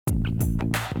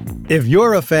If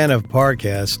you're a fan of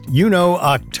Parcast, you know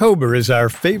October is our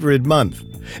favorite month.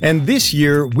 And this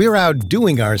year, we're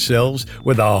outdoing ourselves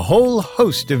with a whole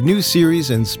host of new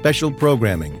series and special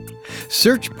programming.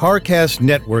 Search Parcast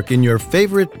Network in your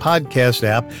favorite podcast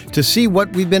app to see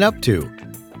what we've been up to.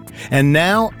 And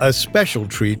now, a special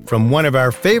treat from one of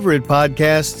our favorite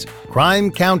podcasts,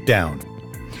 Crime Countdown.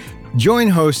 Join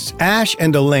hosts Ash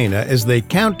and Elena as they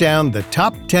count down the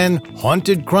top 10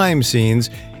 haunted crime scenes,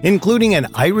 including an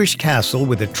Irish castle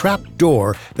with a trap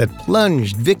door that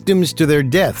plunged victims to their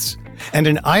deaths, and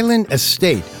an island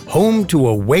estate home to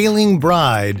a wailing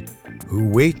bride who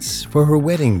waits for her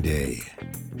wedding day.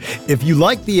 If you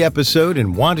like the episode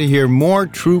and want to hear more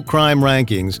true crime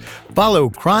rankings, follow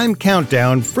Crime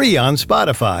Countdown free on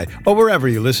Spotify or wherever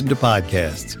you listen to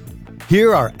podcasts.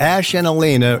 Here are Ash and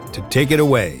Elena to take it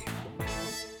away.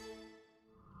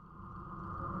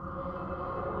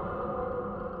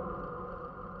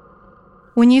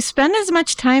 When you spend as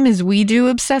much time as we do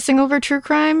obsessing over true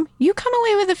crime, you come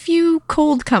away with a few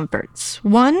cold comforts.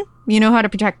 One, you know how to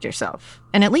protect yourself,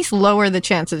 and at least lower the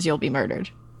chances you'll be murdered.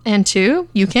 And two,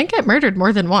 you can't get murdered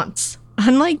more than once.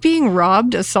 Unlike being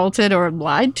robbed, assaulted, or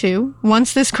lied to,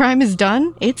 once this crime is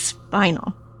done, it's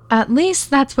final. At least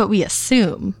that's what we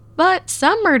assume. But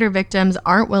some murder victims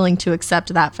aren't willing to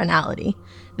accept that finality.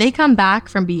 They come back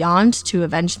from beyond to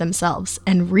avenge themselves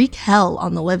and wreak hell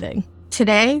on the living.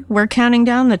 Today, we're counting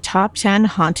down the top 10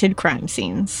 haunted crime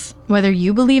scenes. Whether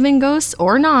you believe in ghosts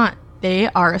or not, they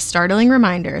are a startling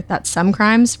reminder that some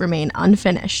crimes remain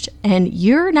unfinished, and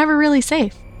you're never really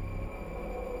safe.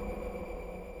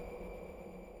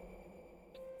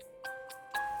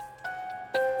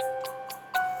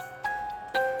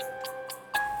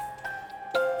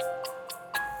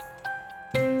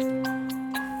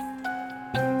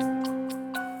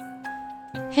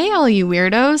 Hey all you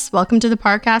weirdos, welcome to the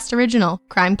Parcast Original,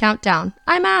 Crime Countdown.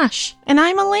 I'm Ash. And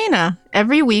I'm Elena.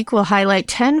 Every week we'll highlight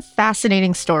 10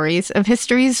 fascinating stories of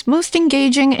history's most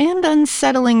engaging and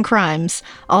unsettling crimes,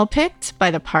 all picked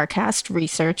by the Parcast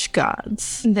research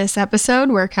gods. This episode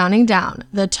we're counting down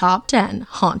the top 10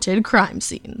 haunted crime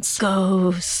scenes.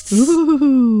 Ghosts.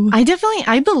 Ooh.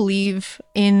 I believe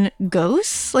in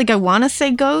ghosts. Like, I want to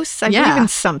say ghosts. I believe in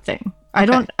something.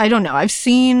 Okay. I don't know. I've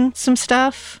seen some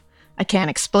stuff. I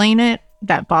can't explain it.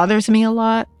 That bothers me a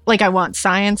lot. Like, I want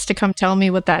science to come tell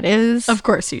me what that is. Of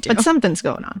course you do. But something's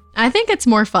going on. I think it's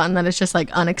more fun that it's just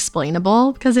like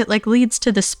unexplainable because it like leads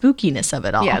to the spookiness of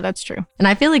it all. Yeah, that's true. And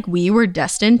I feel like we were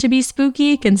destined to be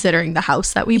spooky considering the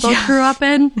house that we both grew up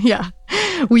in. Yeah.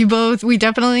 We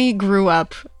definitely grew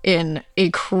up in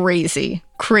a crazy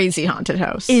haunted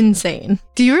house. Insane.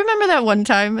 Do you remember that one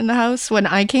time in the house when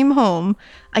I came home,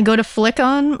 I go to flick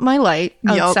on my light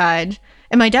outside.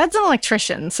 And my dad's an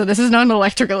electrician, so this is not an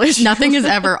electrical issue. Nothing is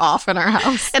ever off in our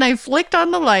house. And I flicked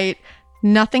on the light.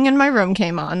 Nothing in my room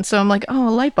came on. So I'm like, oh,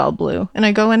 a light bulb blew. And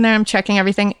I go in there, I'm checking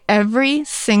everything. Every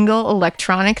single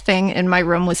electronic thing in my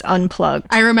room was unplugged.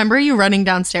 I remember you running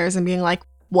downstairs and being like,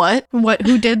 what?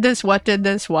 Who did this? What did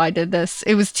this? Why did this?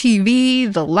 It was TV,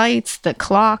 the lights, the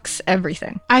clocks,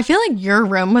 everything. I feel like your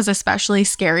room was especially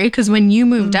scary because when you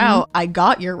moved out, I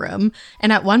got your room.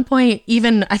 And at one point,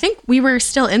 even, I think we were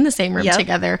still in the same room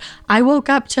together. I woke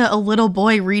up to a little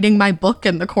boy reading my book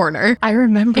in the corner. I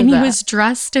remember and that. He was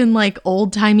dressed in like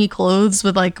old-timey clothes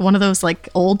with like one of those like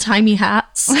old-timey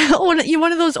hats.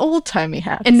 One of those old-timey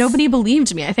hats. And nobody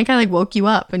believed me. I think I like woke you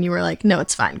up and you were like, no,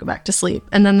 it's fine. Go back to sleep.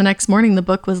 And then the next morning, the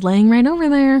book was laying right over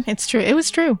there. It's true. It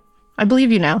was true. I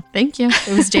believe you now. Thank you.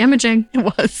 It was damaging. It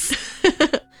was.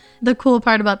 The cool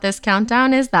part about this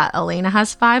countdown is that Elena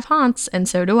has 5 haunts, and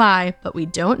so do I, but we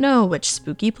don't know which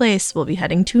spooky place we'll be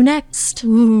heading to next.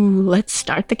 Ooh, let's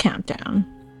start the countdown.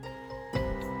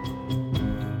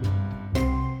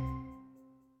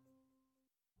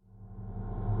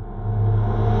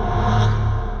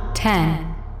 10.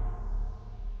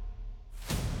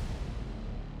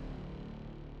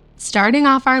 Starting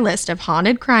off our list of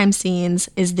haunted crime scenes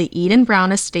is the Eden Brown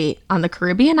estate on the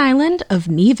Caribbean island of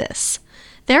Nevis.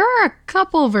 There are a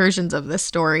couple versions of this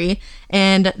story,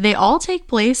 and they all take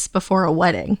place before a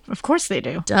wedding. Of course they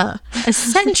do. Duh.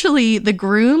 Essentially, the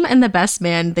groom and the best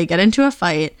man, they get into a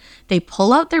fight, they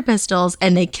pull out their pistols,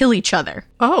 and they kill each other.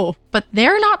 Oh. But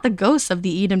they're not the ghosts of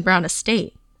the Eden Brown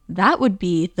estate. That would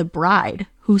be the bride,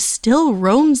 who still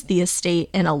roams the estate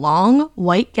in a long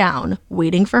white gown,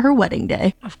 waiting for her wedding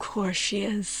day. Of course she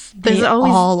is. They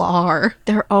all are.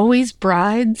 There are always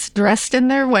brides dressed in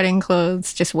their wedding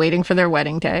clothes, just waiting for their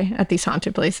wedding day at these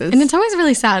haunted places. And it's always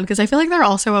really sad because I feel like they're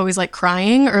also always like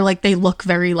crying or like they look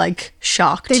very like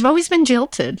shocked. They've always been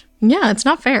jilted. Yeah, it's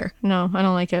not fair. No, I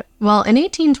don't like it. Well, in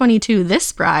 1822,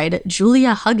 this bride,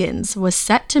 Julia Huggins, was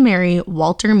set to marry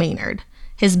Walter Maynard.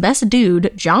 His best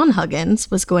dude, John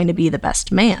Huggins, was going to be the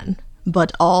best man.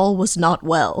 But all was not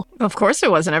well. Of course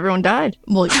it wasn't. Everyone died.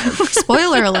 Well,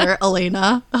 spoiler alert,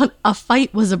 Elena, a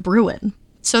fight was a brewing.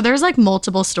 So there's like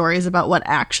multiple stories about what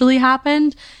actually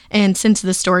happened. And since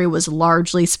the story was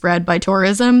largely spread by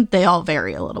tourism, they all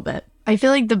vary a little bit. I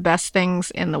feel like the best things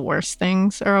and the worst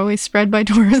things are always spread by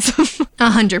tourism.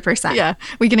 100%. Yeah,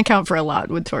 we can account for a lot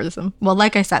with tourism. Well,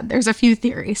 like I said, there's a few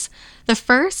theories. The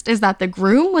first is that the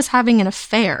groom was having an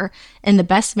affair and the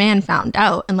best man found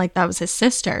out, and like that was his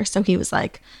sister. So he was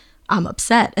like, I'm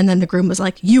upset. And then the groom was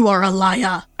like, you are a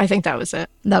liar. I think that was it.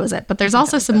 That was it. But there's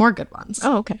also some more good ones.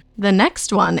 Oh, okay. The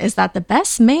next one is that the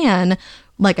best man,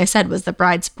 like I said, was the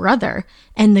bride's brother,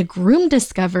 and the groom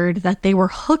discovered that they were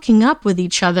hooking up with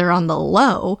each other on the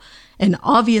low, and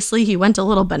obviously he went a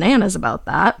little bananas about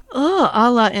that. Oh,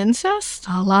 a la incest?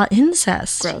 A la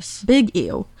incest. Gross. Big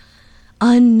ew.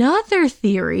 Another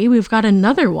theory, we've got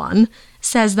another one,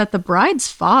 says that the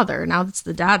bride's father, now that's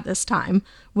the dad this time,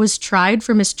 was tried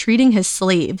for mistreating his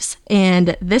slaves.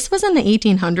 And this was in the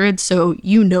 1800s, so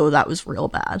you know that was real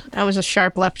bad. That was a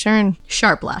sharp left turn.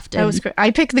 Sharp left. That was great.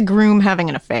 I picked the groom having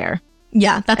an affair.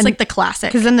 Yeah, that's like the classic.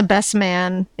 Because then the best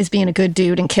man is being a good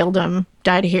dude and killed him,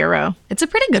 died a hero. It's a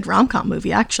pretty good rom-com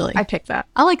movie, actually. I picked that.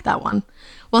 I like that one.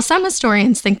 Well, some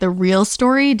historians think the real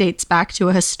story dates back to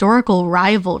a historical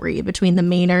rivalry between the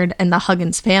Maynard and the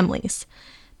Huggins families.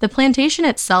 The plantation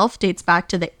itself dates back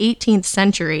to the 18th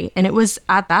century, and it was,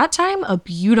 at that time, a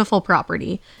beautiful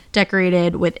property,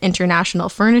 decorated with international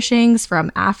furnishings from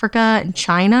Africa and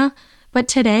China. But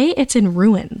today, it's in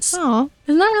ruins. Oh,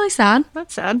 Isn't that really sad?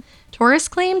 that's sad. Tourists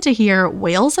claim to hear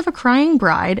wails of a crying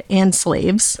bride and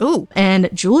slaves. Ooh. And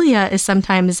Julia is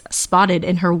sometimes spotted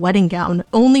in her wedding gown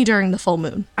only during the full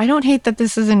moon. I don't hate that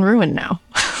this is in ruin now.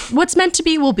 What's meant to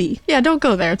be will be. Yeah, don't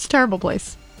go there. It's a terrible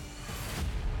place.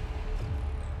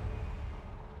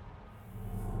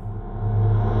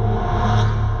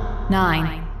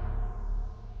 Nine.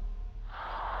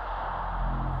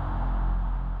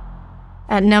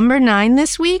 At number 9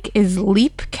 this week is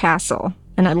Leap Castle,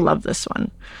 and I love this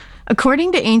one.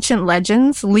 According to ancient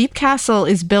legends, Leap Castle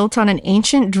is built on an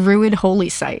ancient druid holy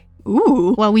site.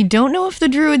 Ooh. While we don't know if the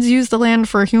druids used the land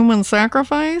for human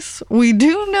sacrifice, we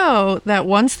do know that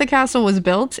once the castle was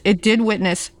built, it did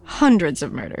witness hundreds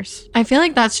of murders. I feel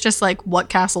like that's just like what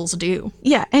castles do.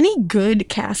 Yeah, any good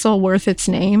castle worth its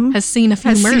name Has seen a few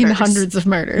has murders. seen hundreds of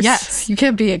murders. Yes. You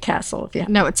can't be a castle if you have.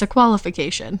 No, it's a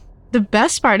qualification. The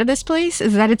best part of this place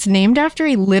is that it's named after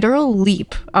a literal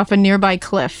leap off a nearby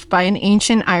cliff by an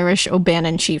ancient Irish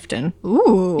O'Bannon chieftain.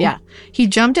 Ooh. Yeah. He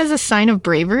jumped as a sign of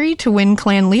bravery to win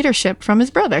clan leadership from his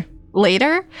brother.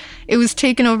 Later, it was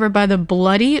taken over by the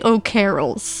Bloody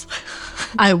O'Carrolls.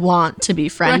 I want to be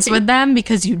friends Right. with them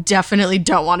because you definitely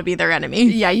don't want to be their enemy.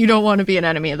 Yeah, you don't want to be an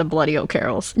enemy of the Bloody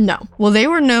O'Carrolls. No. Well, they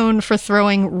were known for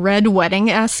throwing red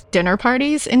wedding-esque dinner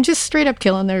parties and just straight up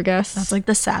killing their guests. That's like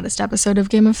the saddest episode of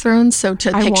Game of Thrones, so to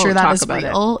I picture won't that talk as about it.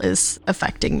 real is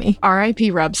affecting me.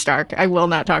 R.I.P. Robb Stark. I will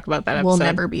not talk about that episode. We'll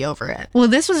never be over it. Well,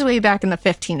 this was way back in the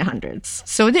 1500s,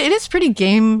 so it is pretty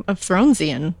Game of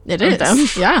Thronesian. It of is. them.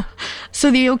 Yeah. So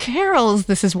the O'Carrolls,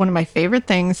 this is one of my favorite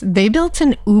things, they built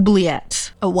an oubliette.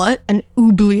 A what? An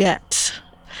oubliette.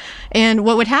 And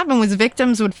what would happen was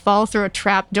victims would fall through a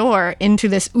trap door into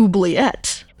this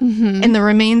oubliette. Mm-hmm. And the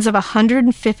remains of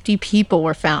 150 people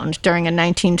were found during a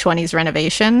 1920s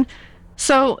renovation.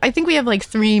 So I think we have like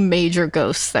 3 major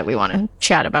ghosts that we want to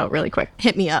chat about really quick.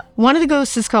 Hit me up. One of the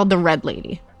ghosts is called the Red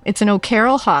Lady. It's an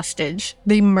O'Carroll hostage.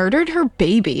 They murdered her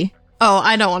baby. Oh,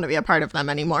 I don't want to be a part of them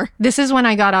anymore. This is when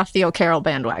I got off the O'Carroll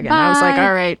bandwagon. I was like, Bye.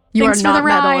 all right, you Thanks are for the not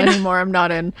metal ride. anymore. I'm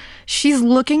not in. She's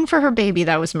looking for her baby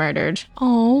that was murdered.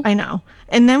 Oh. I know.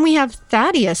 And then we have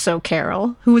Thaddeus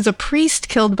O'Carroll, who was a priest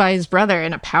killed by his brother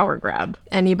in a power grab.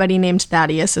 Anybody named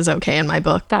Thaddeus is okay in my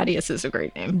book. Thaddeus is a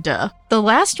great name. Duh. The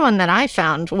last one that I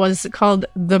found was called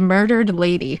The Murdered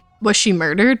Lady. Was she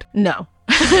murdered? No.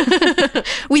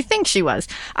 We think she was.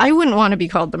 I wouldn't want to be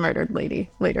called the murdered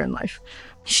lady later in life.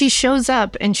 She shows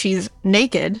up and she's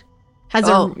naked, has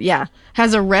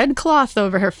a red cloth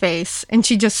over her face, and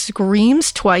she just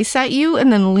screams twice at you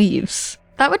and then leaves.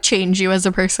 That would change you as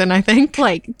a person, I think.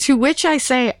 Like, to which I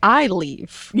say, I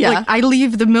leave. Yeah. Like, I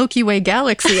leave the Milky Way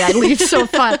galaxy. I leave so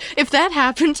fun. If that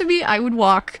happened to me, I would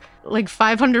walk like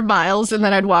 500 miles and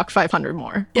then I'd walk 500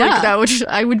 more. Yeah. Like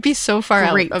I would be so far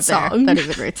Great out of song. there. That is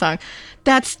a great song.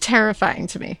 That's terrifying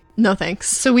to me. No thanks.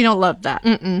 So we don't love that.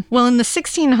 Well, in the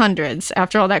 1600s,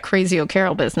 after all that crazy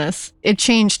O'Carroll business, it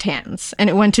changed hands and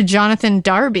it went to Jonathan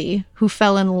Darby, who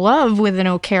fell in love with an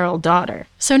O'Carroll daughter.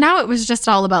 So now it was just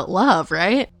all about love,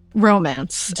 right?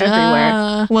 Romance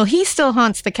everywhere. Well, he still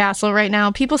haunts the castle right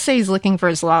now. People say he's looking for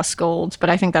his lost gold, but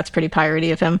I think that's pretty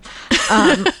piratey of him.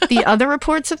 The other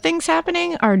reports of things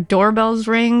happening are doorbells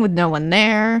ring with no one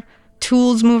there.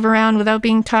 Tools move around without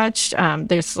being touched.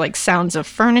 There's like sounds of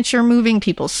furniture moving,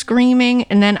 people screaming.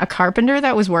 And then a carpenter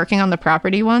that was working on the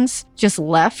property once just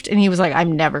left and he was like,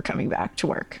 I'm never coming back to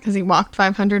work. Because he walked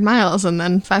 500 miles and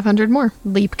then 500 more.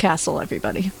 Leap Castle,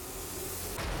 everybody.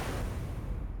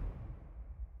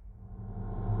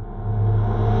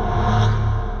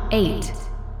 Eight.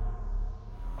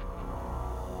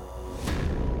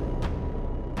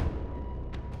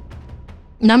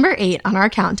 Number 8 on our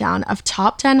countdown of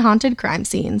top 10 haunted crime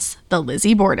scenes, the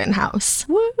Lizzie Borden house.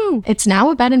 Woo! It's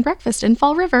now a bed and breakfast in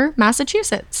Fall River,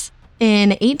 Massachusetts. In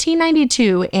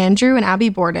 1892, Andrew and Abby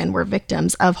Borden were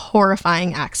victims of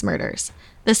horrifying axe murders.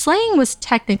 The slaying was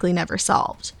technically never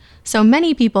solved, so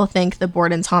many people think the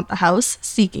Bordens haunt the house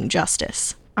seeking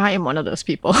justice. I am one of those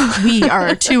people. We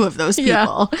are 2 of those Yeah,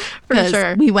 people. for 'Cause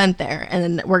sure. We went there,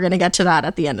 and we're going to get to that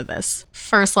at the end of this.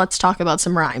 First, let's talk about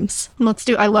some rhymes.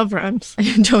 I love rhymes.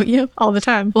 Don't you? All the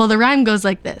time. Well, the rhyme goes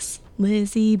like this.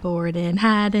 Lizzie Borden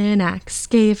had an axe,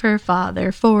 gave her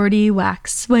father 40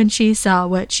 whacks. When she saw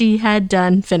what she had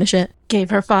done, finish it. Gave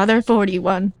her father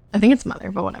 41. I think it's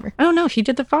mother, but whatever. Oh no, she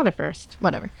did the father first.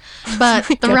 Whatever. But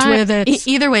the Get rhyme, with it.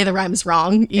 either way, the rhyme is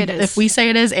wrong. It is. If we say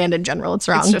it is, and in general, it's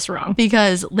wrong. It's just wrong.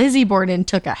 Because Lizzie Borden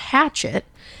took a hatchet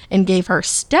and gave her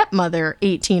stepmother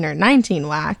 18 or 19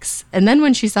 whacks. And then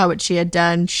when she saw what she had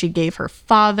done, she gave her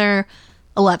father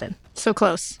 11. So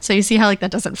close. So you see how like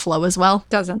that doesn't flow as well?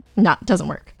 Doesn't. Doesn't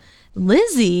work.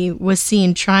 Lizzie was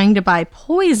seen trying to buy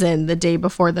poison the day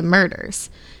before the murders.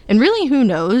 And really, who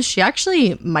knows? She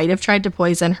actually might have tried to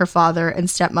poison her father and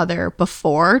stepmother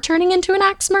before turning into an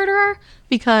axe murderer,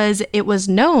 because it was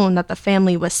known that the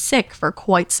family was sick for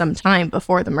quite some time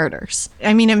before the murders.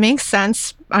 I mean, it makes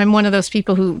sense. I'm one of those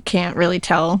people who can't really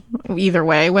tell either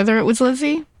way whether it was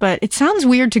Lizzie, but it sounds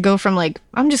weird to go from like,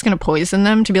 I'm just going to poison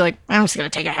them to be like, I'm just going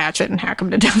to take a hatchet and hack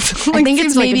them to death. I think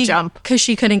it's seems like maybe a jump. because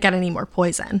she couldn't get any more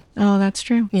poison, Oh, that's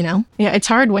true. you know? Yeah, it's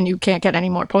hard when you can't get any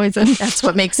more poison. That's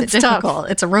what makes it It's tough. difficult.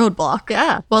 It's a roadblock.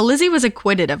 Yeah. Well, Lizzie was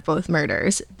acquitted of both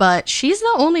murders, but she's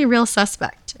the only real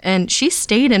suspect. And she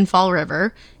stayed in Fall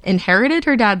River, inherited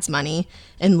her dad's money,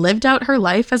 and lived out her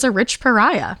life as a rich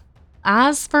pariah.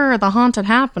 As for the haunted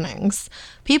happenings,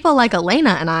 people like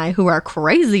Elena and I, who are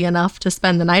crazy enough to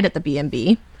spend the night at the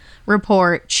B&B,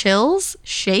 report chills,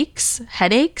 shakes,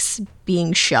 headaches,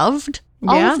 being shoved,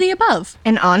 all Yeah. of the above.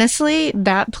 And honestly,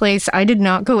 that place, I did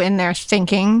not go in there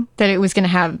thinking that it was going to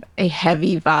have a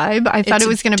heavy vibe. I thought It's it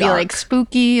was going to be dark. like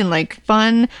spooky and like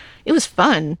fun. It was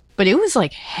fun, but it was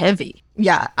like heavy.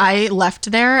 Yeah, I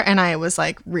left there and I was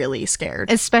like really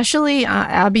scared. Especially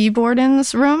Abby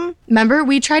Borden's room. Remember,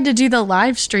 we tried to do the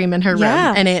live stream in her Yeah.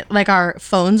 room and it like our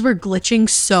phones were glitching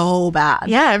so bad.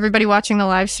 Yeah, everybody watching the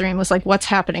live stream was like, what's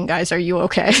happening, guys? Are you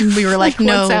okay? We were like,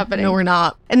 no, what's happening? no, we're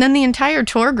not. And then the entire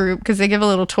tour group, because they give a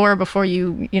little tour before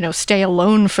you stay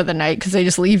alone for the night, because they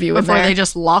just leave you Before in there. they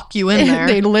just lock you in there.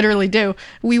 They literally do.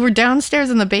 We were downstairs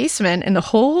in the basement, and the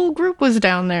whole group was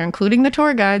down there, including the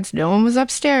tour guides. No one was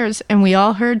upstairs, and we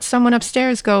all heard someone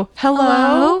upstairs go, hello?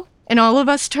 Hello? And all of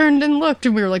us turned and looked,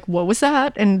 and we were like, what was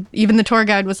that? And even the tour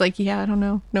guide was like, yeah, I don't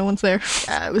know. No one's there.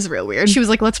 Yeah, it was real weird. She was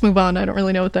like, let's move on. I don't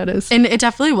really know what that is. And it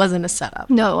definitely wasn't a setup.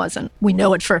 No, it wasn't. We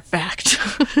know it for a fact.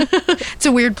 It's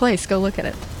a weird place. Go look at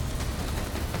it.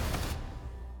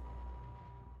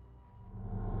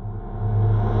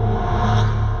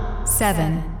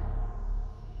 Seven.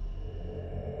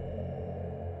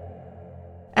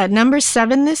 At number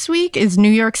 7 this week is New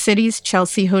York City's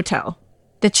Chelsea Hotel.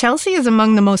 The Chelsea is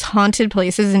among the most haunted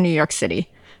places in New York City.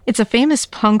 It's a famous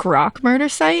punk rock murder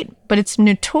site, but its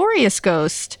notorious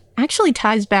ghost actually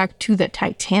ties back to the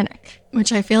Titanic.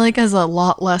 Which I feel like is a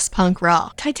lot less punk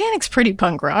rock. Titanic's pretty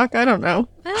punk rock. I don't know.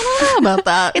 I don't know about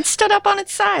that. It stood up on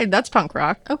its side. That's punk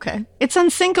rock. Okay. It's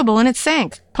unsinkable and it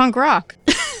sank. Punk rock.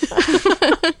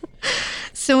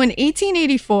 So in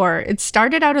 1884, it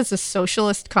started out as a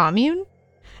socialist commune.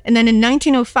 And then in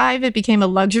 1905, it became a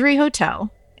luxury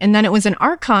hotel. And then it was an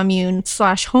art commune /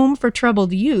 home for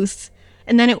troubled youth.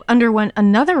 And then it underwent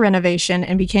another renovation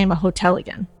and became a hotel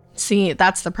again. See,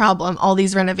 that's the problem. All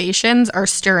these renovations are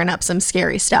stirring up some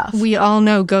scary stuff. We all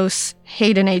know ghosts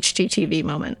hate an HGTV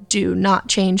moment. Do not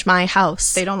change my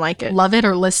house. They don't like it. Love it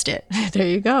or list it. There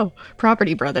you go.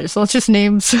 Property Brothers. Let's just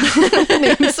name some,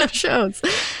 name some shows.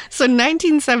 So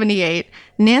 1978,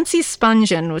 Nancy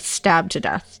Spungen was stabbed to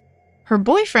death. Her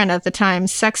boyfriend at the time,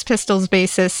 Sex Pistols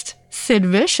bassist Sid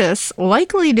Vicious,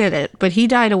 likely did it, but he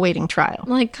died awaiting trial.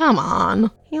 Like, come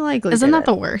on. He likely Isn't did that it.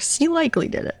 the worst? He likely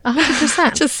did it.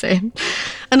 100%. Just saying.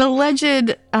 An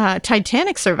alleged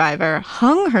Titanic survivor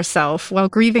hung herself while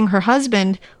grieving her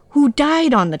husband, who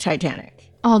died on the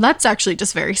Titanic. Oh, that's actually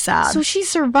just very sad. So she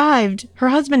survived. Her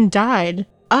husband died.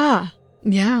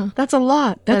 Yeah. That's a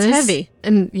lot. That's That is- heavy.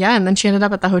 And then she ended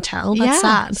up at the hotel. That's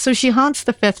sad. So she haunts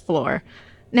the 5th floor.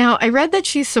 Now, I read that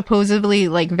she's supposedly,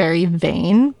 like, very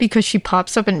vain because she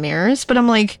pops up in mirrors, but I'm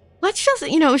like, let's just,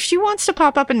 if she wants to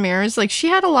pop up in mirrors, like, she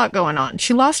had a lot going on.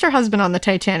 She lost her husband on the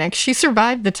Titanic. She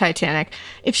survived the Titanic.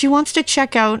 If she wants to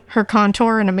check out her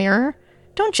contour in a mirror,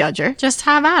 don't judge her. Just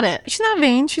have at it. She's not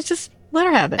vain. She's just, let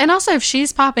her have it. And also, if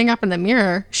she's popping up in the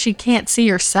mirror, she can't see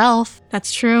herself.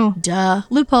 That's true. Duh.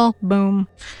 Loophole. Boom.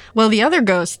 Well, the other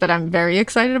ghost that I'm very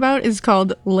excited about is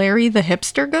called Larry the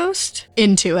Hipster Ghost.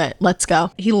 Into it. Let's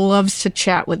go. He loves to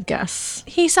chat with guests.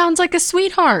 He sounds like a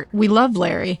sweetheart. We love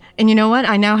Larry. And you know what?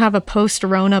 I now have a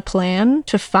post-Rona plan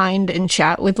to find and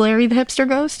chat with Larry the Hipster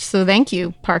Ghost. So thank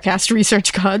you, Parcast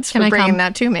Research Gods, Can for I bringing come?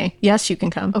 that to me. Yes, you can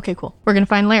come. Okay, cool. We're going to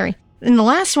find Larry. And the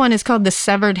last one is called the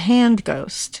Severed Hand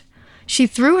Ghost. She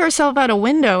threw herself out a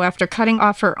window after cutting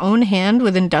off her own hand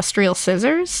with industrial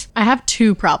scissors. I have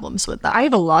 2 problems with that. I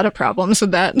have a lot of problems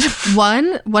with that.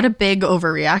 1, what a big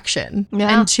overreaction.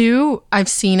 Yeah. And 2, I've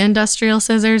seen industrial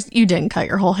scissors. You didn't cut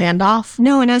your whole hand off.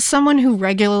 No, and as someone who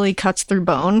regularly cuts through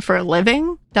bone for a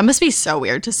living, That must be so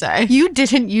weird to say. you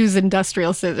didn't use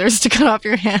industrial scissors to cut off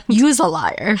your hand. Use a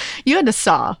liar. You had to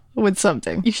saw with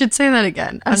something. You should say that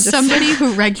again. As just- somebody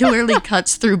who regularly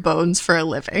cuts through bones for a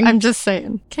living. I'm just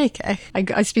saying. KK.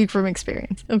 I speak from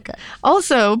experience. Okay.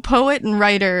 Also, poet and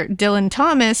writer Dylan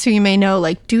Thomas, who you may know,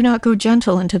 like, do not go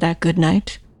gentle into that good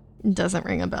night. Doesn't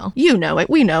ring a bell. You know it.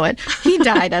 We know it. He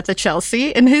died at the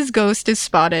Chelsea, and his ghost is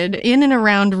spotted in and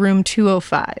around room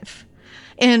 205.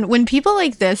 And when people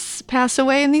like this pass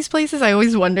away in these places, I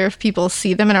always wonder if people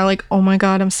see them and are like, oh my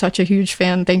God, I'm such a huge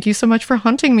fan. Thank you so much for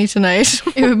hunting me tonight.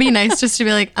 It would be nice just to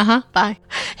be like, bye.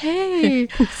 Hey.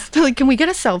 They're like, can we get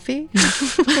a selfie?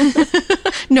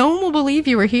 No one will believe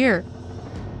you were here.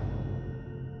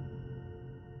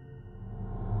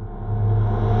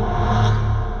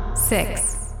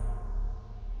 Six.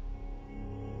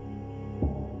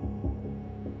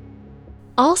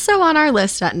 Also on our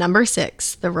list at number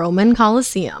 6, the Roman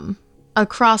Colosseum.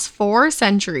 Across 4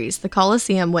 centuries, the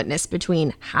Colosseum witnessed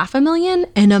between 500,000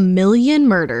 and 1 million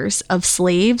murders of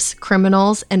slaves,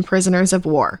 criminals, and prisoners of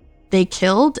war. They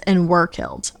killed and were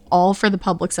killed, all for the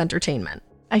public's entertainment.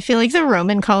 I feel like the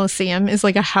Roman Colosseum is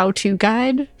like a how-to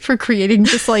guide for creating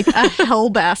just like a hell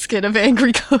basket of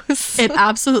angry ghosts. It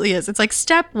absolutely is. It's like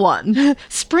step 1.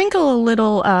 Sprinkle a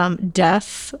little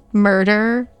death,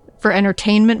 murder for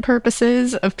entertainment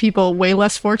purposes of people way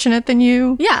less fortunate than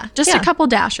you. Yeah, just Yeah. a couple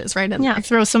dashes right in Yeah, there.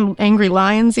 throw some angry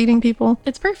lions eating people.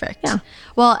 It's perfect. Yeah.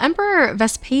 Well, Emperor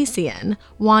Vespasian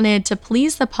wanted to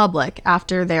please the public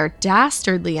after their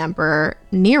dastardly emperor,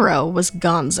 Nero, was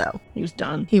gonzo. He was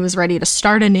done. He was ready to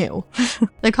start anew.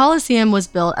 The Colosseum was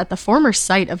built at the former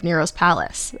site of Nero's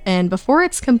palace, and before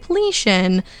its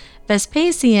completion,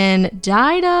 Vespasian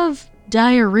died of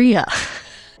diarrhea.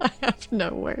 I have no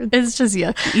words. It's just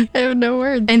yucky. I have no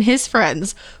words. And his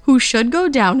friends, who should go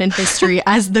down in history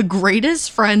as the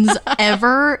greatest friends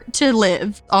ever to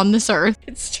live on this earth,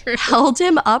 It's true. held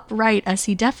him upright as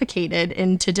he defecated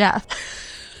into death.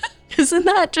 Isn't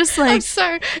that just I'm like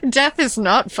sorry. Death is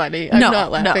not funny. I'm not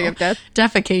laughing at death.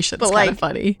 defecation's But kind like, of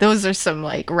funny. those are some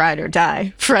like ride or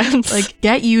die friends. Like,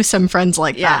 get you some friends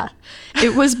like Yeah. that.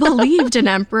 It was believed an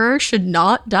emperor should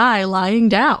not die lying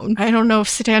down. I don't know if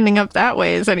standing up that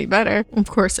way is any better. Of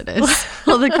course it is.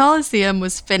 Well, the Colosseum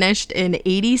was finished in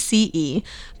 80 CE,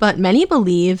 but many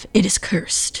believe it is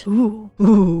cursed.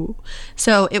 Ooh.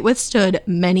 So it withstood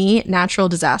many natural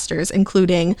disasters,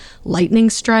 including lightning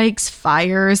strikes,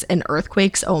 fires, and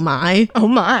earthquakes. Oh my. Oh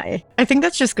my. I think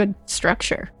that's just good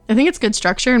structure. I think it's good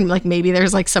structure, and like maybe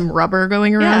there's like some rubber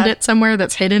going around Yeah. it somewhere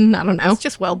that's hidden. I don't know. It's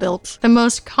just well built. The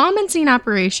most common scene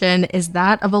operation is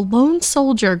that of a lone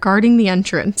soldier guarding the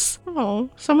entrance. Oh,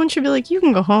 someone should be like, you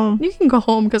can go home. You can go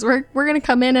home because we're going to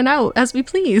come in and out as we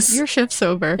please. Your shift's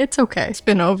over. It's okay. It's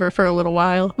been over for a little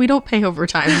while. We don't pay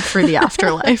overtime for the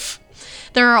afterlife.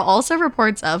 There are also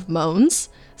reports of moans,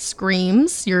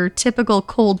 screams, your typical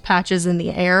cold patches in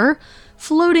the air,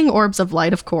 floating orbs of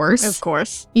light, of course. Of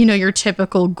course. You know, your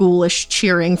typical ghoulish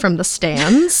cheering from the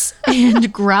stands,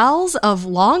 and growls of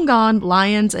long gone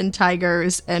lions and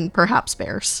tigers and perhaps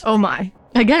bears. Oh my.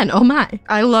 Again, oh my.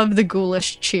 I love the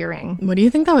ghoulish cheering. What do you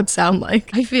think that would sound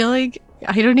like? I feel like,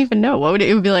 I don't even know. What would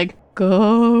it would be like?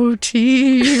 Go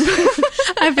team.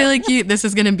 I feel like this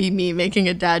is going to be me making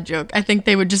a dad joke. I think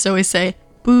they would just always say,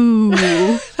 boo.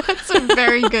 That's a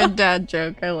very good dad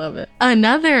joke. I love it.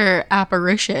 Another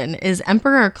apparition is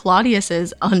Emperor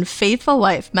Claudius's unfaithful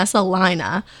wife,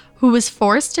 Messalina, who was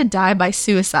forced to die by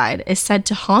suicide, is said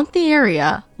to haunt the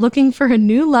area looking for a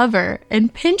new lover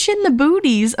and pinching the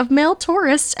booties of male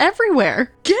tourists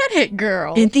everywhere. Get it,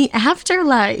 girl. In the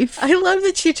afterlife. I love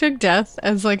that she took death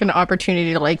as like an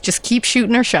opportunity to like just keep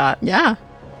shooting her shot. Yeah.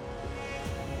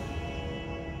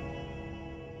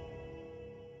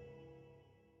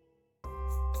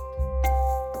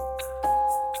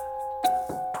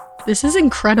 This is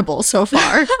incredible so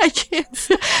far. I can't.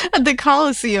 The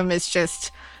Colosseum is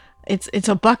just, it's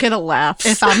a bucket of laughs.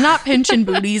 If I'm not pinching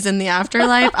booties in the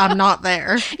afterlife, I'm not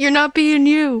there. You're not being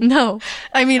you. No.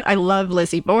 I mean, I love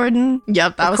Lizzie Borden.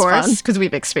 Yep, that of was course, fun. because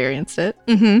we've experienced it.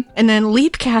 Mm-hmm. And then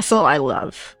Leap Castle, I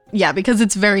love. Yeah, because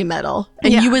it's very metal.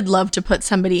 And Yeah. you would love to put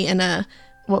somebody in a,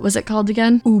 what was it called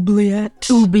again? Oubliette.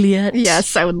 Oubliette.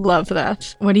 Yes, I would love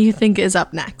that. What do you think is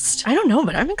up next? I don't know,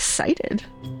 but I'm excited.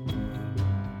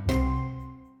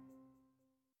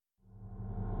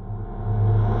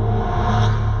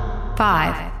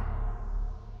 Five,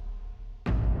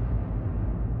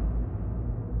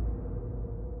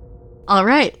 All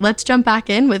right, let's jump back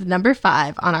in with number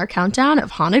 5 on our countdown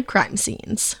of haunted crime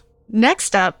scenes.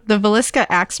 Next up, the Villisca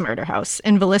Axe Murder House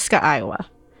in Villisca, Iowa.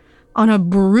 On a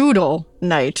brutal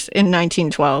night in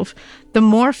 1912, the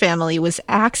Moore family was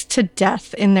axed to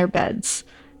death in their beds.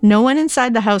 No one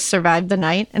inside the house survived the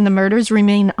night, and the murders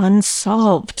remain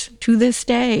unsolved to this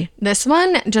day. This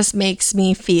one just makes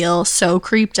me feel so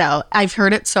creeped out. I've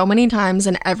heard it so many times,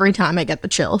 and every time I get the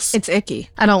chills. It's icky.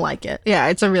 I don't like it. Yeah,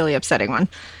 it's a really upsetting one.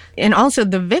 And also,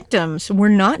 the victims were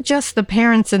not just the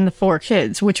parents and the 4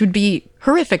 kids, which would be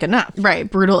horrific enough. Right,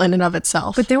 brutal in and of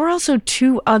itself. But there were also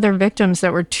 2 other victims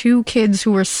that were 2 kids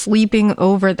who were sleeping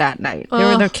over that night. They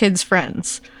were their kids'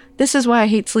 friends. This is why I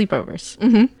hate sleepovers.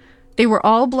 Mm-hmm. They were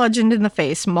all bludgeoned in the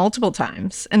face multiple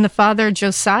times, and the father,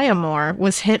 Josiah Moore,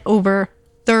 was hit over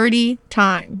 30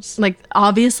 times. Like,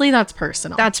 obviously, that's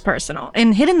personal. That's personal.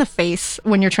 And hit in the face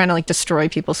when you're trying to, like, destroy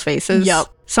people's faces. Yep.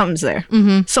 Something's there.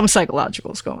 Mm-hmm. Some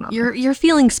psychological's going on. You're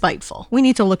feeling spiteful. We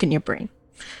need to look in your brain.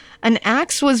 An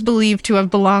axe was believed to have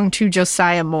belonged to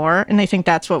Josiah Moore, and I think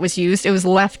that's what was used. It was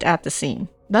left at the scene.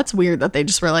 That's weird that they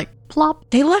just were like, plop.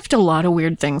 They left a lot of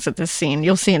weird things at this scene.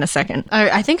 You'll see in a second.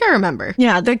 I think I remember.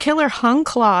 Yeah, the killer hung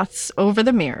cloths over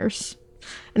the mirrors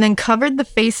and then covered the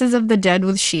faces of the dead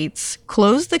with sheets,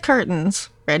 closed the curtains,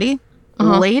 ready?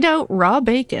 Laid out raw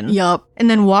bacon. Yup. And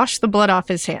then washed the blood off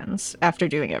his hands after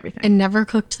doing everything. And never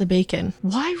cooked the bacon.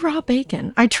 Why raw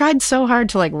bacon? I tried so hard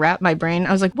to like wrap my brain.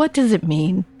 I was like, what does it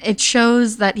mean? It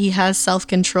shows that he has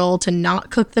self-control to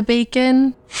not cook the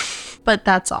bacon, but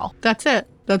that's all. That's it.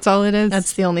 That's all it is.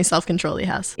 That's the only self-control he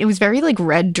has. It was very like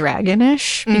Red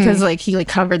Dragonish because like he like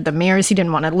covered the mirrors. He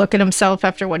didn't want to look at himself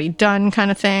after what he'd done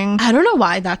kind of thing. I don't know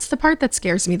why. That's the part that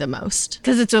scares me the most.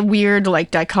 Because it's a weird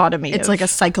like dichotomy. It's like a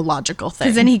psychological thing.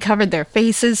 Because then he covered their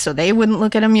faces so they wouldn't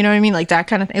look at him. You know what I mean? Like that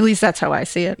kind of thing. At least that's how I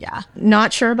see it. Yeah.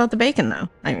 Not sure about the bacon though.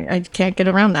 I can't get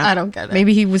around that. I don't get it.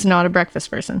 Maybe he was not a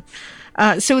breakfast person.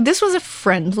 So this was a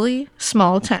friendly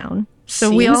small town. So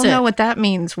we Seems all it. know what that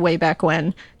means way back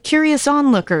when. Curious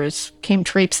onlookers came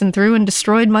traipsing through and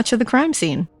destroyed much of the crime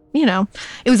scene. You know,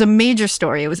 it was a major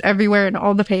story. It was everywhere in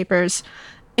all the papers.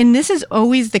 And this is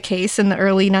always the case in the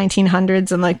early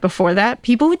 1900s and like before that.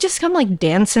 People would just come like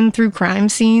dancing through crime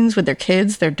scenes with their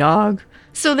kids, their dog.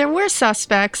 So there were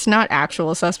suspects, not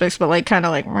actual suspects, but like kind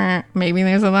of like, "Meh, maybe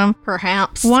there's of them.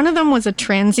 Perhaps. One of them was a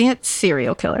transient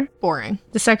serial killer. Boring.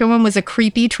 The second one was a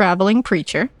creepy traveling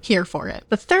preacher. Here for it.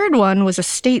 The third one was a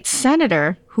state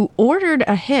senator who ordered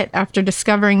a hit after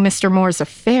discovering Mr. Moore's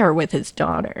affair with his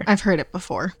daughter. I've heard it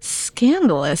before.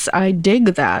 Scandalous. I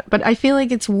dig that, but I feel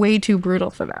like it's way too brutal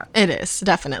for that. It is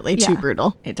definitely too Yeah.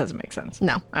 brutal. It doesn't make sense.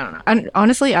 No. I don't know. And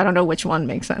honestly, I don't know which one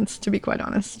makes sense, to be quite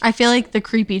honest. I feel like the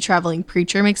creepy traveling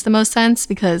preacher makes the most sense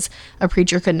because a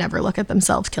preacher could never look at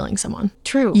themselves killing someone.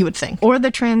 True. You would think. Or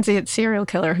the transient serial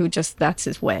killer who just, that's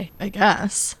his way. I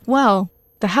guess. Well,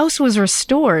 the house was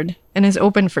restored and is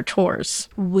open for tours.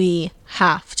 We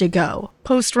have to go.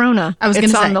 Post-Rona, I was it's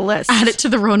going to say, on the list. Add it to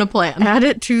the Rona plan. Add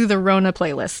it to the Rona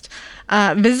playlist.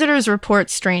 Visitors report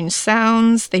strange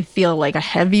sounds. They feel like a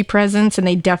heavy presence, and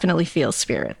they definitely feel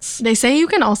spirits. They say you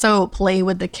can also play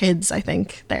with the kids, I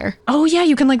think, there. Oh, yeah,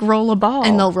 you can like roll a ball.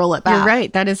 And they'll roll it back. You're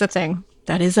right. That is a thing.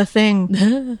 That is a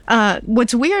thing.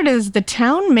 What's weird is the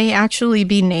town may actually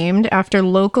be named after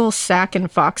local Sac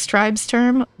and Fox tribes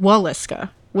term, Waliska,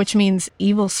 which means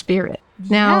evil spirit.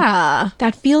 Now,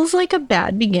 that feels like a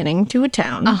bad beginning to a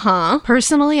town.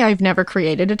 Personally, I've never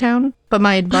created a town, but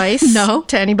my advice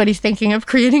to anybody thinking of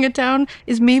creating a town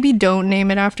is maybe don't name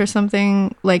it after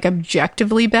something like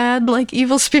objectively bad, like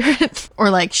evil spirit. Or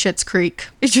like Schitt's Creek.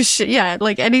 It's just, yeah,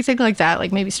 like anything like that,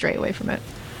 like maybe stray away from it.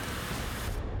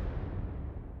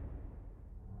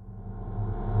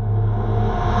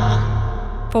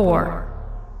 Four.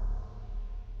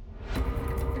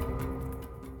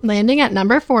 Landing at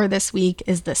number 4 this week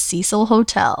is the Cecil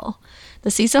Hotel. The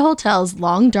Cecil Hotel's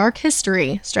long, dark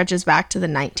history stretches back to the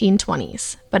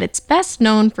 1920s, but it's best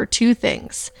known for 2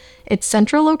 things: its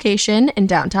central location in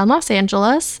downtown Los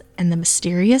Angeles and the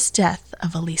mysterious death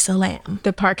of Elisa Lam.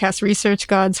 The Parcast research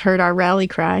gods heard our rally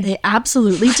cry. They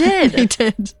absolutely did. They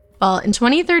did. Well, in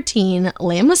 2013,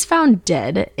 Lam was found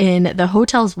dead in the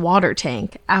hotel's water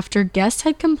tank after guests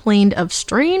had complained of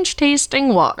strange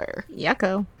tasting water.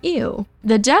 Yucko. Ew.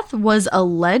 The death was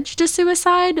alleged a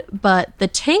suicide, but the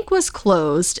tank was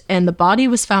closed and the body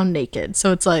was found naked.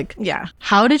 So it's like, Yeah.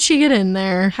 how did she get in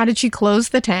there? How did she close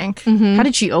the tank? How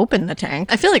did she open the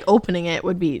tank? I feel like opening it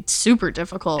would be super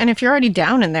difficult. And if you're already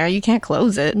down in there, you can't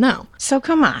close it. No, So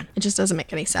come on. it just doesn't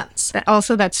make any sense.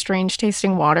 Also, that strange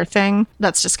tasting water thing,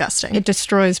 That's disgusting. it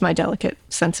destroys my delicate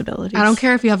sensibilities. I don't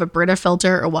care if you have a Brita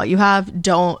filter or what you have,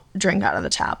 don't drink out of the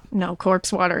tap. No,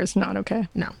 corpse water is not okay.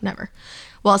 No, never.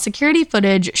 Well, security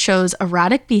footage shows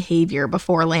erratic behavior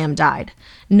before Lam died.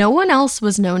 No one else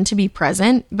was known to be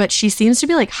present, but she seems to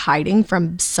be like hiding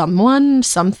from someone,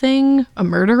 something, a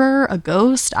murderer, a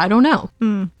ghost, I don't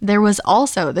know. There was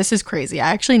also, this is crazy, I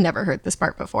actually never heard this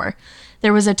part before.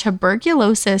 There was a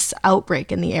tuberculosis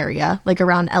outbreak in the area, like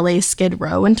around LA's Skid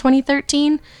Row in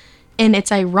 2013. And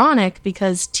it's ironic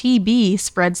because TB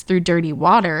spreads through dirty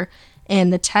water,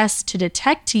 and the test to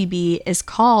detect TB is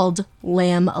called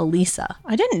Lam Elisa.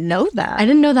 I didn't know that. I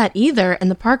didn't know that either, and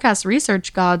the Parcast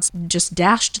research gods just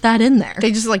dashed that in there.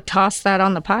 They just like tossed that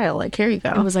on the pile. Like, here you go.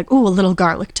 I was like, ooh, a little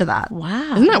garlic to that.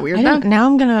 Wow. Isn't that weird, I though? didn't- Now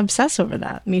I'm going to obsess over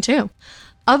that. Me too.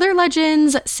 Other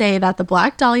legends say that the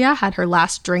Black Dahlia had her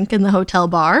last drink in the hotel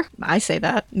bar. I say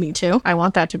that. Me too. I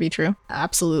want that to be true.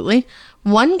 Absolutely.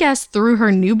 One guest threw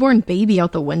her newborn baby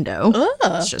out the window.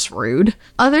 It's just rude.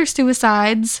 Other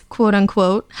suicides, quote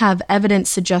unquote, have evidence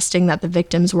suggesting that the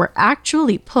victims were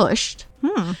actually pushed.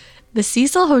 The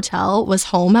Cecil Hotel was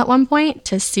home at one point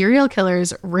to serial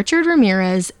killers Richard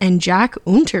Ramirez and Jack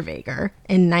Unterweger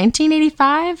in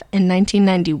 1985 and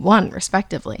 1991,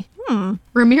 respectively.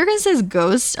 Ramirez's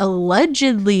ghost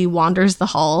allegedly wanders the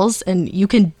halls, and you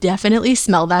can definitely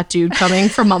smell that dude coming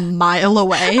from a mile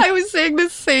away. I was saying the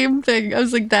same thing. I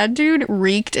was like, that dude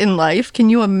reeked in life. Can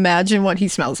you imagine what he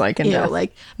smells like in You know, death?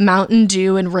 like Mountain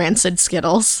Dew and rancid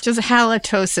Skittles. Just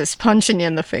halitosis punching you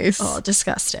in the face. Oh,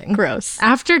 disgusting. Gross.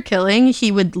 After killing,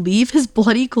 he would leave his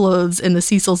bloody clothes in the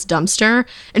Cecil's dumpster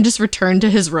and just return to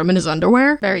his room in his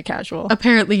underwear. Very casual.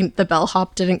 Apparently, the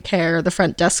bellhop didn't care. The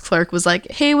front desk clerk was like,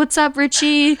 hey, what's up, Richie?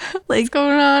 Like, What's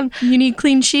going on? you need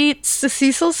clean sheets? The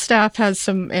Cecil staff has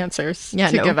some answers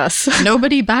to give us.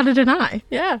 Nobody batted an eye.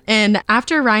 Yeah. And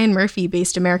after Ryan Murphy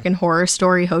based American Horror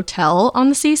Story Hotel on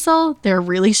the Cecil, they're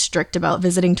really strict about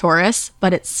visiting tourists,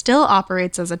 but it still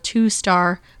operates as a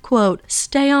 2-star, quote,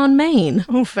 stay on Main.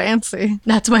 Oh, fancy.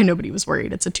 That's why nobody was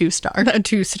worried. It's a 2-star. A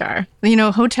 2-star. You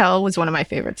know, Hotel was one of my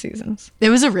favorite seasons. It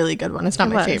was a really good one. It's not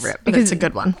my was. favorite, but it's a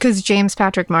good one. Because James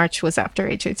Patrick March was after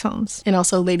H.H. Holmes. And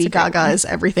also Lady Gaga is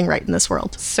everything right in this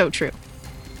world. So true.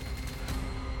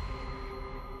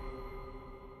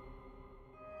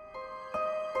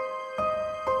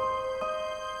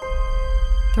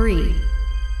 Three.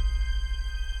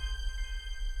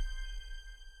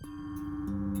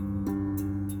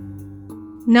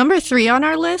 Number 3 on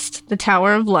our list, the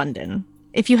Tower of London.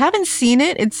 If you haven't seen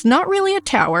it, it's not really a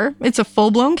tower. It's a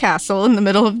full-blown castle in the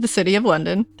middle of the city of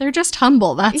London. They're just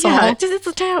humble, that's all. It's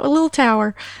a little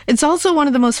tower. It's also one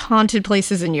of the most haunted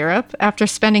places in Europe after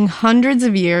spending hundreds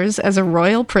of years as a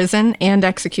royal prison and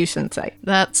execution site.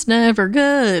 That's never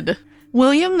good.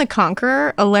 William the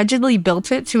Conqueror allegedly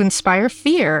built it to inspire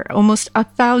fear almost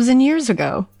 1,000 years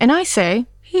ago. And I say,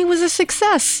 he was a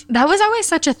success. That was always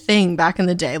such a thing back in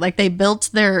the day. Like, they built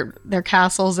their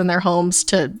castles and their homes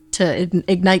to to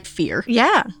ignite fear.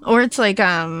 Yeah. Or it's like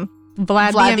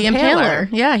Vlad the Impaler.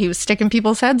 Yeah, he was sticking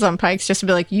people's heads on pikes just to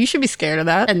be like, you should be scared of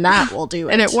that. And that will do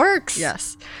it. And it works.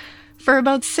 Yes. For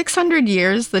about 600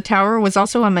 years, the tower was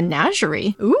also a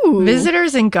menagerie. Ooh.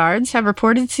 Visitors and guards have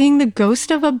reported seeing the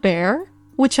ghost of a bear,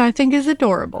 which I think is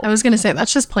adorable. I was going to say,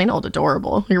 that's just plain old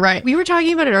adorable. You're right. We were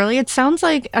talking about it earlier. It sounds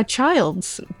like a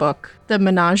child's book. The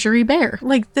Menagerie Bear.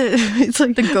 It's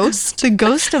like The ghost. the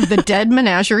ghost of the dead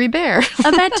menagerie bear.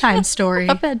 A bedtime story.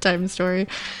 A bedtime story.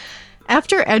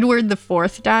 After Edward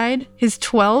IV died, his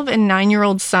 12 and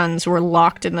 9-year-old sons were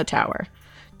locked in the tower.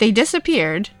 They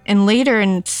disappeared, and later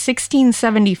in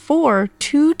 1674,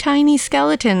 2 tiny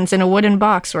skeletons in a wooden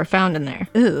box were found in there.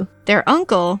 Ooh. Their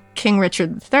uncle, King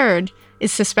Richard III,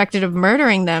 is suspected of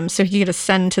murdering them so he could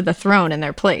ascend to the throne in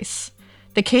their place.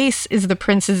 The case is The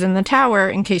Princes in the Tower,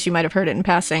 in case you might have heard it in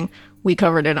passing. We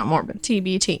covered it on Morbid.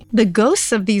 TBT. The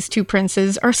ghosts of these 2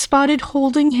 princes are spotted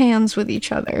holding hands with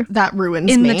each other. That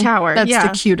ruins In me. the tower, That's yeah.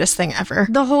 the cutest thing ever.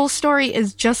 The whole story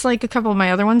is just like a couple of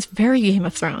my other ones, very Game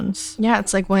of Thrones. Yeah,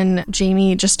 it's like when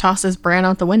Jamie just tosses Bran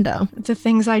out the window. The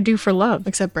things I do for love.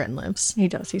 Except Bran lives. He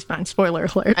does, he's fine. Spoiler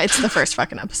alert. It's the first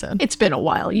fucking episode. It's been a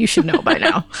while. You should know by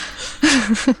now.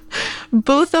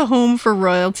 Both a home for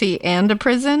royalty and a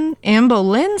prison, Anne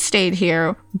Boleyn stayed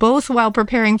here, both while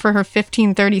preparing for her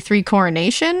 1533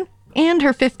 coronation and her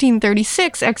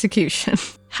 1536 execution.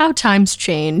 How times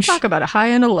change. Talk about a high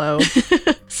and a low.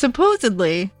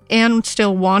 Supposedly, Anne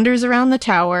still wanders around the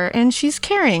tower and she's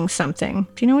carrying something.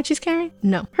 Do you know what she's carrying?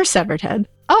 No. Her severed head.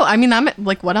 Oh, I mean,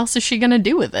 what else is she going to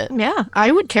do with it? Yeah,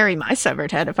 I would carry my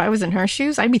severed head if I was in her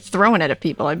shoes. I'd be throwing it at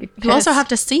people. I'd be pissed. You also have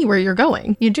to see where you're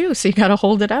going. You do, so you gotta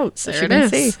hold it out so There she it can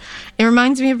is. see. It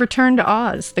reminds me of Return to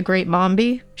Oz, the Great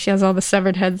Mombi. She has all the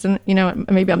severed heads, and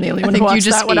maybe I'm the only one who watched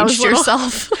that when I was aged little.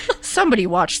 yourself. Somebody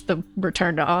watched the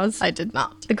Return to Oz. I did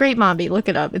not. The Great Mombi, look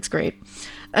it up. It's great.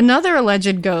 Another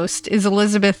alleged ghost is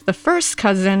Elizabeth I's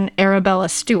cousin, Arabella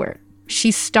Stuart.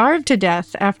 She starved to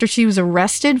death after she was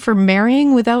arrested for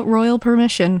marrying without royal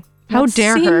permission. How That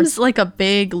dare her? Seems like a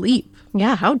big leap.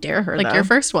 Yeah, how dare her, Like though. your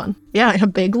first one. Yeah, a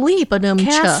big leap, Ba-dum-cha.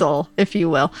 castle, if you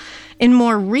will. In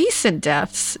more recent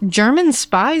deaths, German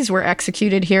spies were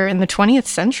executed here in the 20th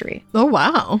century. Oh,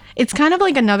 wow. It's kind of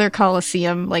like another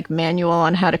Colosseum, like manual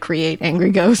on how to create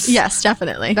angry ghosts. Yes,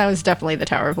 definitely. That was definitely the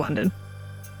Tower of London.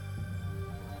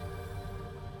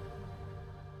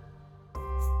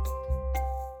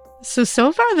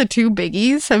 So far the 2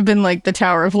 biggies have been like the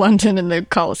Tower of London and the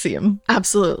Colosseum.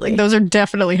 Absolutely. Those are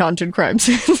definitely haunted crime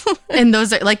scenes. And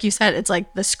those are, like you said, it's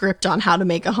like the script on how to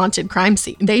make a haunted crime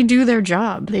scene. They do their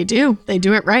job. They do. They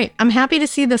do it right. I'm happy to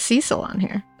see the Cecil on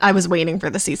here. I was waiting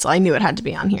for the Cecil. I knew it had to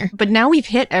be on here. But now we've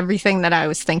hit everything that I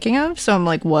was thinking of, so I'm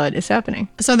like, what is happening?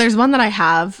 So there's one that I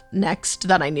have next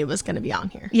that I knew was going to be on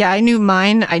here. Yeah, I knew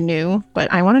mine,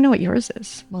 but I want to know what yours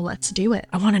is. Well, let's do it.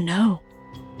 I want to know.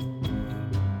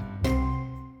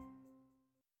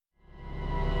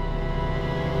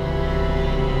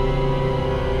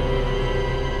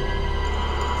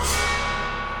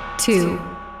 Two.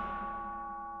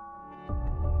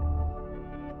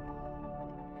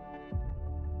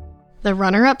 The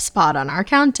runner-up spot on our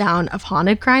countdown of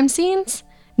haunted crime scenes,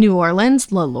 New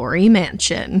Orleans' LaLaurie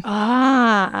Mansion.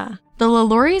 Ah. The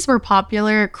LaLauries were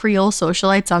popular Creole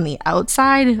socialites on the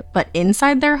outside, but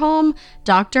inside their home,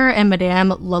 Dr. and Madame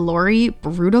LaLaurie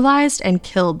brutalized and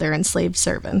killed their enslaved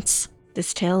servants.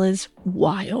 This tale is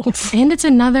wild. And it's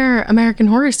another American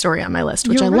Horror Story on my list,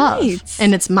 which You're I love. right.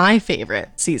 And it's my favorite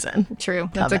season. True.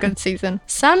 That's a Coven. good season.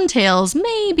 Some tales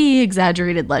may be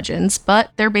exaggerated legends,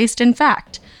 but they're based in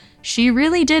fact. She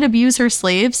really did abuse her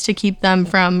slaves to keep them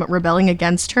from rebelling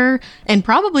against her, and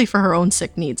probably for her own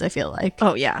sick needs, I feel like.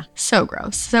 Oh, yeah. So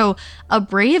gross. So, a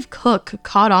brave cook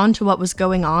caught on to what was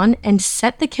going on and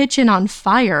set the kitchen on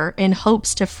fire in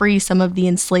hopes to free some of the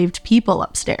enslaved people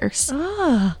upstairs.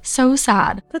 Ah, So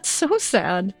sad. that's so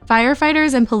sad.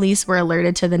 Firefighters and police were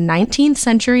alerted to the 19th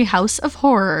century House of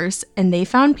Horrors, and they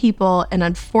found people and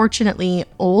unfortunately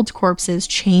old corpses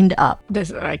chained up.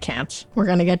 I can't. We're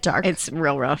gonna get dark. It's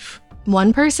real rough.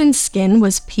 One person's skin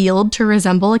was peeled to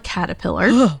resemble a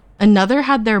caterpillar. Another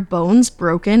had their bones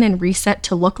broken and reset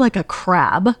to look like a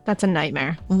crab. That's a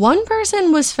nightmare. One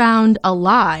person was found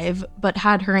alive, but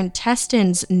had her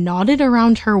intestines knotted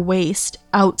around her waist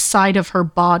outside of her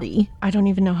body. I don't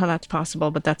even know how that's possible,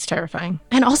 but that's terrifying.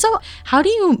 And also, how do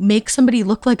you make somebody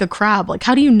look like a crab? Like,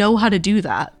 how do you know how to do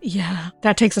that? Yeah.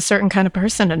 That takes a certain kind of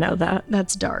person to know that.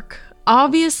 That's dark.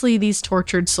 Obviously, these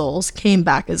tortured souls came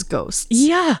back as ghosts.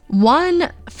 Yeah.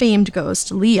 One famed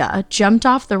ghost, Leah, jumped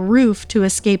off the roof to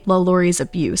escape LaLaurie's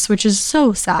abuse, which is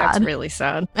so sad. That's really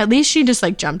sad. At least she just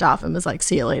jumped off and was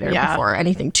see you later before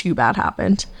anything too bad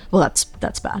happened. Well,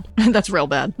 that's bad. That's real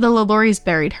bad. The LaLauries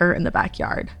buried her in the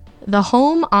backyard. The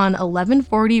home on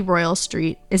 1140 Royal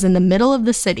Street is in the middle of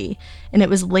the city, and it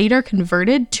was later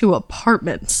converted to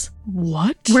apartments.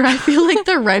 What? Where I feel like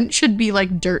the rent should be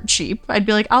dirt cheap. I'd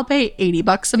be I'll pay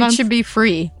 $80 a month. It should be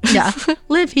free. Yeah.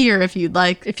 Live here if you'd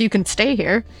like. If you can stay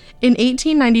here. In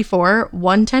 1894,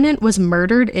 one tenant was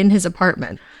murdered in his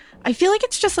apartment. I feel like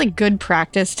it's just good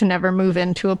practice to never move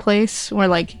into a place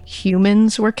where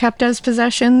humans were kept as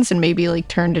possessions and maybe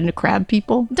turned into crab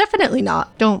people. Definitely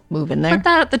not. Don't move in there. Put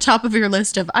that at the top of your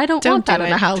list of I don't want that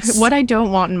in a house. What I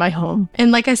don't want in my home.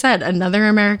 And like I said, another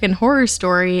American Horror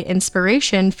Story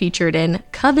inspiration featured in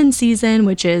Coven Season,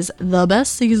 which is the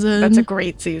best season. That's a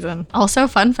great season. Also,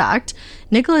 fun fact,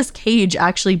 Nicolas Cage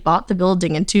actually bought the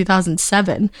building in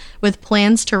 2007 with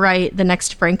plans to write the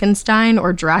next Frankenstein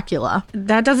or Dracula.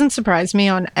 That doesn't surprise me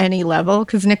on any level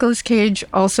because Nicolas Cage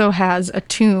also has a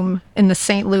tomb in the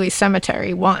St. Louis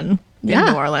Cemetery, in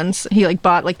New Orleans. He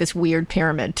bought this weird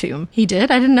pyramid tomb. He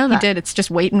did? I didn't know that. He did. It's just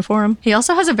waiting for him. He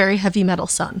also has a very heavy metal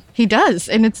son. He does,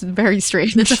 and it's very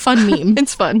strange. It's a fun meme.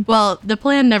 It's fun. Well, the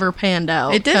plan never panned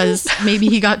out. It did. Because maybe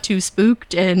he got too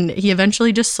spooked and he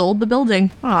eventually just sold the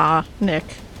building. Aw, Nick.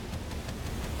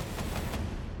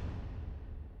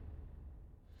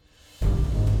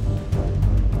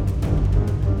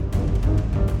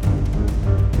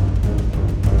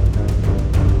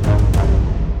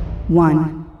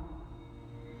 One.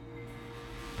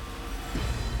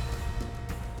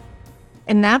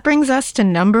 And that brings us to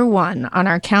number 1 on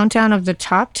our countdown of the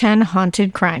top 10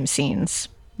 haunted crime scenes.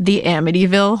 The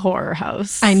Amityville Horror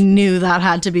House. I knew that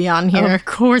had to be on here. Of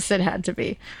course it had to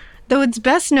be. Though it's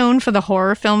best known for the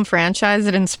horror film franchise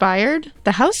it inspired,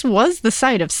 the house was the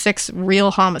site of 6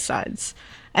 real homicides.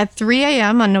 At 3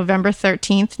 a.m. on November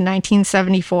 13th,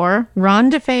 1974, Ron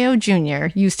DeFeo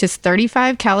Jr. used his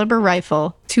 .35 caliber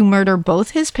rifle to murder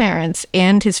both his parents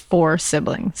and his 4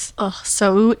 siblings. Ugh,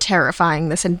 so terrifying,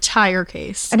 this entire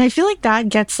case. And I feel like that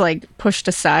gets pushed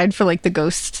aside for the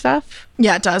ghost stuff.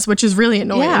 Yeah, it does, which is really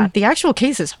annoying. Yeah, the actual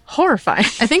case is horrifying.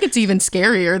 I think it's even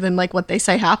scarier than what they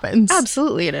say happens.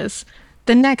 Absolutely it is.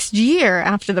 The next year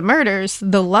after the murders,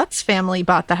 the Lutz family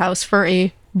bought the house for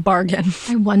a bargain.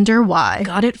 I wonder why.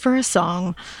 Got it for a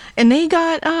song. And they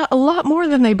got a lot more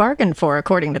than they bargained for,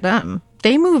 according to them.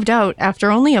 They moved out after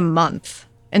only a month,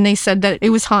 and they said that it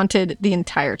was haunted the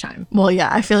entire time. Well, yeah,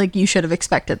 I feel like you should have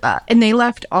expected that. And they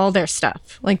left all their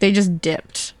stuff. They just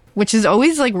dipped. Which is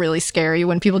always really scary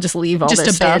when people just leave all just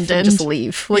their stuff abandoned. and just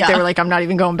leave. They were I'm not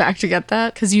even going back to get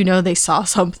that. Because they saw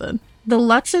something. The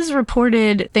Lutzes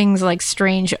reported things like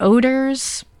strange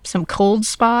odors, some cold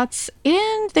spots,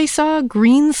 and they saw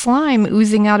green slime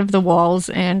oozing out of the walls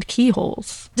and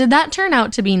keyholes. Did that turn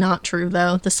out to be not true,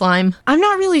 though, the slime? I'm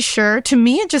not really sure. To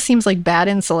me, it just seems like bad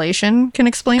insulation can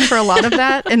explain for a lot of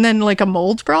that. And then a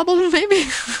mold problem, maybe?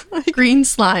 Green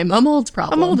slime, a mold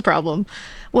problem. A mold problem.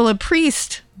 Well, a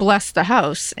priest blessed the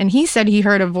house, and he said he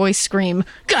heard a voice scream,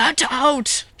 "Get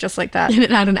out!" Just like that. And it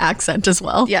had an accent as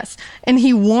well. Yes. And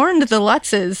he warned the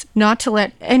Lutzes not to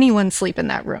let anyone sleep in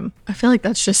that room. I feel like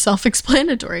that's just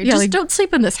self-explanatory. Yeah, just don't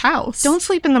sleep in this house. Don't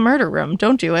sleep in the murder room.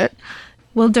 Don't do it.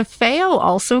 Well, DeFeo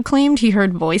also claimed he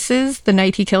heard voices the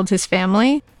night he killed his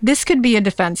family. This could be a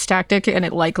defense tactic, and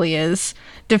it likely is.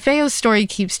 DeFeo's story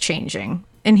keeps changing,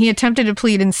 and he attempted to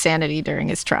plead insanity during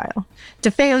his trial.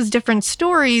 DeFeo's different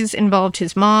stories involved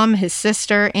his mom, his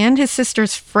sister, and his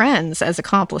sister's friends as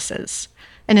accomplices.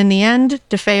 And in the end,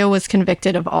 DeFeo was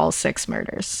convicted of all 6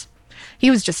 murders. He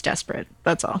was just desperate,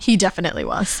 that's all. He definitely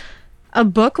was. A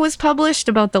book was published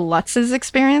about the Lutz's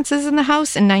experiences in the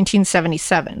house in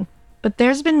 1977. But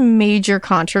there's been major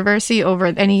controversy over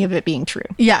any of it being true.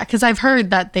 Yeah, because I've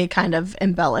heard that they kind of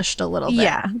embellished a little bit.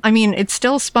 Yeah. I mean, it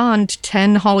still spawned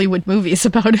 10 Hollywood movies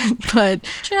about it, but...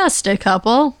 Just a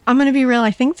couple. I'm going to be real.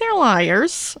 I think they're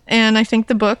liars, and I think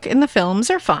the book and the films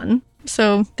are fun.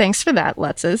 So thanks for that,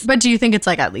 Lutzes. But do you think it's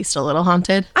at least a little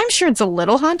haunted? I'm sure it's a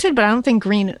little haunted, but I don't think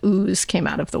green ooze came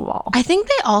out of the wall. I think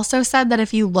they also said that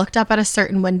if you looked up at a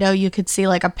certain window, you could see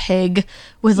a pig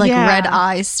with red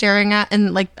eyes staring at,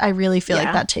 and I really feel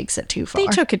like that takes it too far. They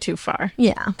took it too far.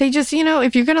 Yeah. They just,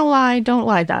 if you're going to lie, don't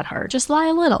lie that hard. Just lie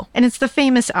a little. And it's the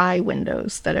famous eye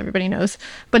windows that everybody knows.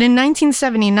 But in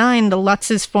 1979, the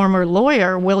Lutz's former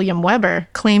lawyer, William Weber,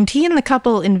 claimed he and the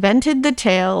couple invented the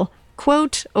tale,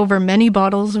 quote, over many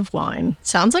bottles of wine.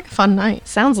 Sounds like a fun night.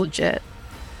 Sounds legit.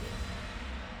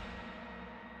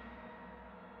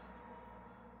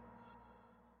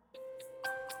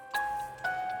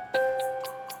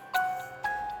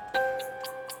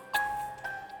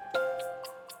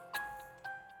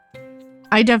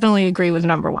 I definitely agree with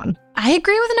number 1. I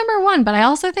agree with number 1, but I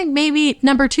also think maybe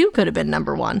number 2 could have been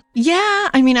number 1. Yeah,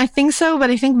 I mean, I think so, but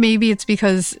I think maybe it's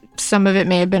because some of it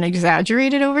may have been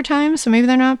exaggerated over time, so maybe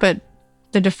they're not, but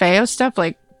the DeFeo stuff,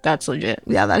 like, that's legit.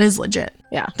 Yeah, that is legit.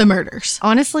 Yeah. The murders.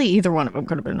 Honestly, either one of them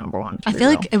could have been number 1. I feel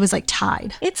like it was like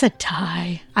tied. It's a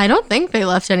tie. I don't think they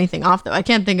left anything off, though. I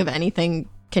can't think of anything.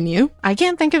 Can you? I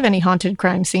can't think of any haunted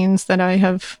crime scenes that I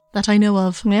know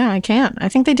of. Yeah, I can't. I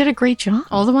think they did a great job.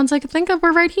 All the ones I could think of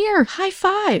were right here. High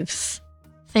fives.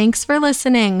 Thanks for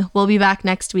listening. We'll be back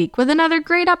next week with another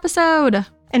great episode.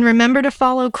 And remember to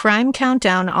follow Crime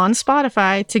Countdown on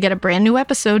Spotify to get a brand new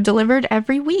episode delivered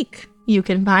every week. You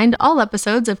can find all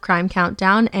episodes of Crime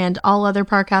Countdown and all other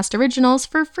Parcast originals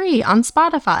for free on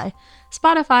Spotify.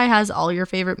 Spotify has all your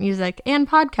favorite music and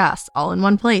podcasts all in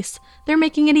one place. They're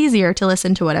making it easier to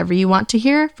listen to whatever you want to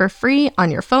hear for free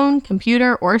on your phone,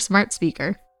 computer, or smart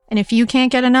speaker. And if you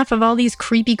can't get enough of all these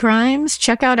creepy crimes,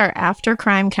 check out our After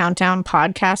Crime Countdown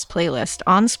podcast playlist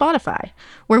on Spotify,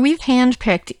 where we've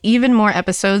handpicked even more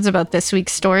episodes about this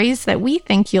week's stories that we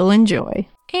think you'll enjoy.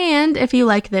 And if you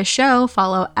like this show,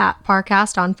 follow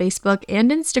 @Parcast on Facebook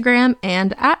and Instagram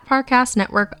and @Parcast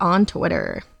Network on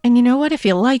Twitter. And you know what? If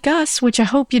you like us, which I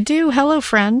hope you do, hello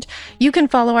friend, you can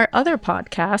follow our other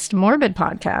podcast, Morbid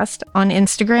Podcast, on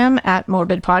Instagram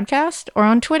 @Morbid Podcast or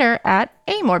on Twitter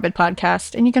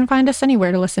 @AMorbidPodcast. And you can find us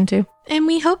anywhere to listen to. And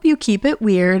we hope you keep it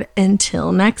weird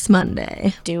until next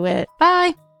Monday. Do it.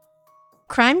 Bye.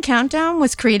 Crime Countdown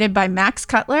was created by Max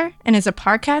Cutler and is a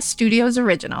Parcast Studios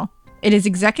original. It is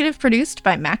executive produced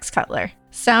by Max Cutler.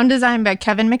 Sound designed by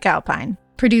Kevin McAlpine.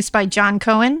 Produced by John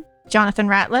Cohen, Jonathan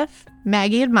Ratliff,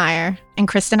 Maggie Admire, and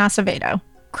Kristen Acevedo.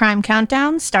 Crime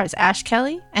Countdown stars Ash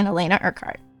Kelly and Elena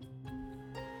Urquhart.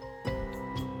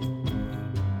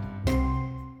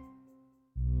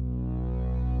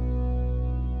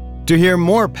 To hear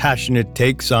more passionate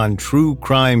takes on true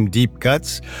crime deep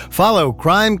cuts, follow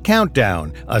Crime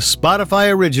Countdown, a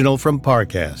Spotify original from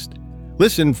Parcast.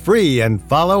 Listen free and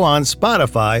follow on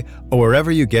Spotify or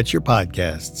wherever you get your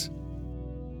podcasts.